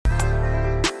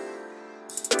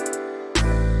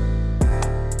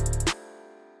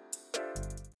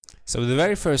So the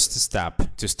very first step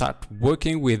to start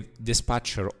working with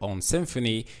Dispatcher on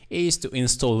Symfony is to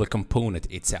install the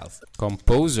component itself.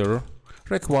 Composer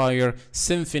require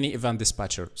Symfony event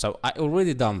dispatcher. So I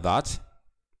already done that,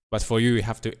 but for you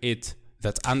have to hit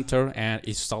that enter and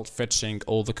it start fetching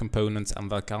all the components and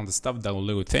that kind of stuff,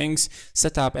 download things,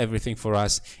 set up everything for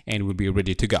us, and we'll be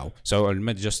ready to go. So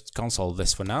I'll just cancel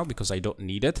this for now because I don't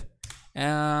need it,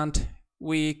 and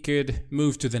we could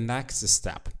move to the next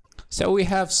step. So we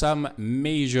have some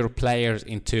major players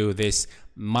into this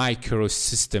micro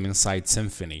system inside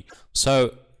Symfony.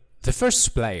 So the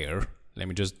first player, let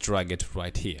me just drag it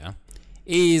right here,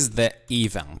 is the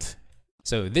event.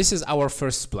 So this is our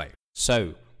first player.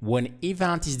 So when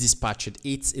event is dispatched,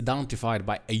 it's identified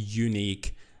by a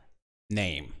unique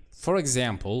name. For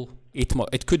example,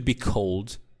 it could be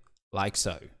called like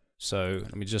so. So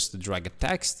let me just drag a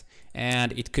text,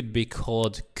 and it could be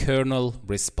called kernel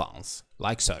response,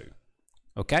 like so.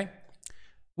 Okay?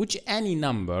 Which any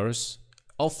numbers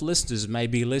of listeners may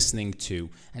be listening to.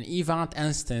 An event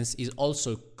instance is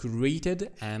also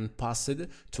created and passed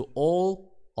to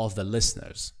all of the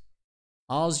listeners.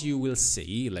 As you will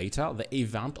see later, the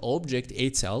event object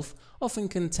itself often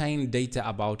contains data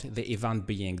about the event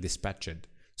being dispatched.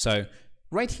 So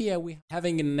right here we're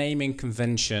having a naming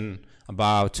convention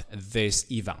about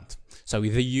this event. So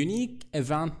the unique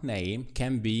event name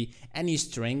can be any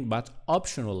string, but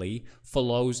optionally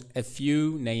follows a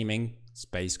few naming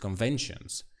space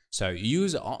conventions. So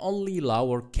use only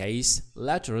lowercase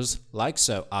letters like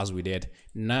so, as we did,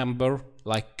 number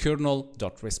like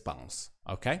kernel.response.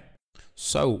 Okay?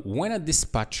 So when a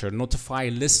dispatcher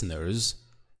notifies listeners,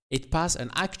 it passes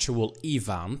an actual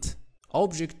event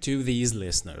object to these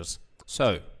listeners.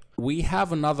 So we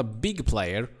have another big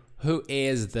player who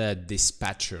is the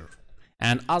dispatcher.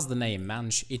 And as the name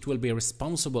mentions, it will be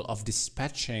responsible of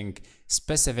dispatching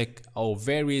specific or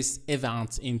various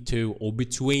events into or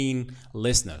between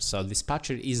listeners. So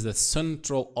dispatcher is the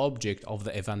central object of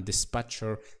the event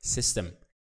dispatcher system.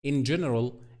 In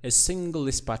general, a single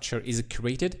dispatcher is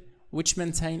created which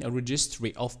maintain a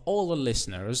registry of all the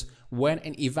listeners. When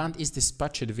an event is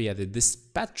dispatched via the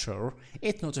dispatcher,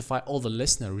 it notifies all the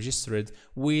listeners registered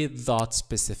with that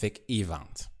specific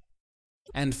event.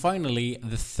 And finally,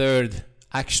 the third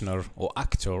actioner or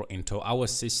actor into our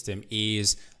system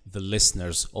is the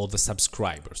listeners or the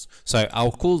subscribers. So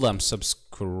I'll call them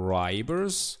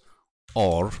subscribers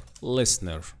or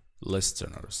listeners.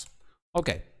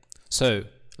 Okay, so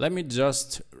let me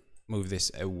just move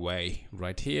this away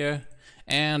right here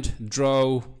and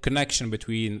draw connection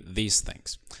between these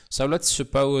things. So let's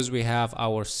suppose we have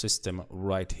our system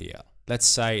right here. Let's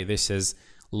say this is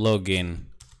login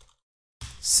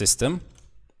system,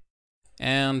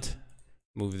 and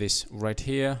move this right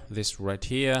here,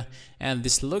 and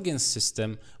this login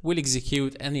system will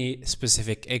execute any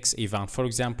specific X event. For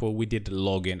example, we did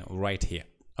login right here.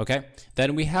 Okay,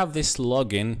 then we have this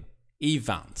login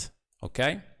event.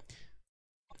 Okay,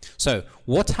 so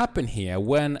what happened here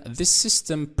when this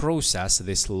system processes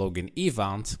this login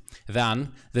event,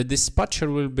 then the dispatcher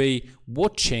will be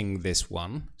watching this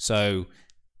one. So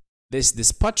this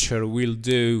dispatcher will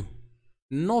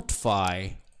notify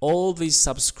all these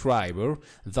subscribers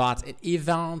that an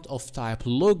event of type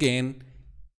login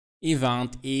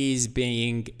event is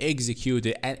being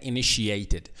executed and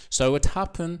initiated. So it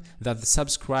happened that the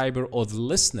subscriber or the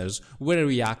listeners will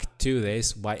react to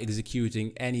this by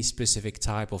executing any specific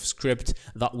type of script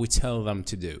that we tell them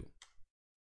to do.